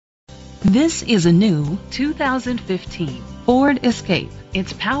This is a new 2015 Ford Escape.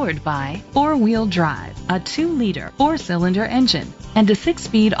 It's powered by four-wheel drive, a 2-liter four-cylinder engine, and a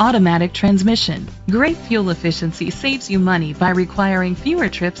 6-speed automatic transmission. Great fuel efficiency saves you money by requiring fewer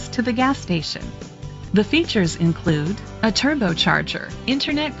trips to the gas station. The features include a turbocharger,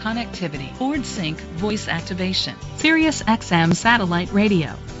 internet connectivity, Ford Sync voice activation, Sirius XM satellite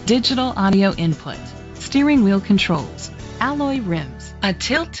radio, digital audio input, steering wheel controls, alloy rims, a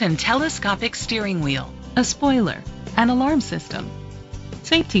tilt and telescopic steering wheel, a spoiler, an alarm system.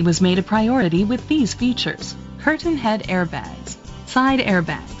 Safety was made a priority with these features: curtain head airbags, side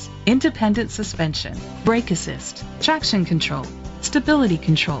airbags, independent suspension, brake assist, traction control, stability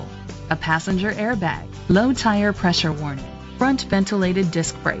control, a passenger airbag, low tire pressure warning, front ventilated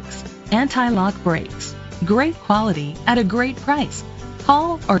disc brakes, anti-lock brakes. Great quality at a great price.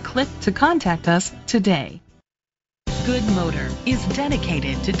 Call or click to contact us today. Goode Motor is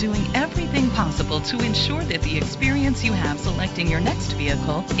dedicated to doing everything possible to ensure that the experience you have selecting your next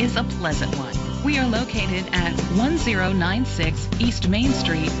vehicle is a pleasant one. We are located at 1096 East Main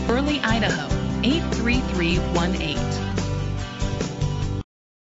Street, Burley, Idaho, 83318.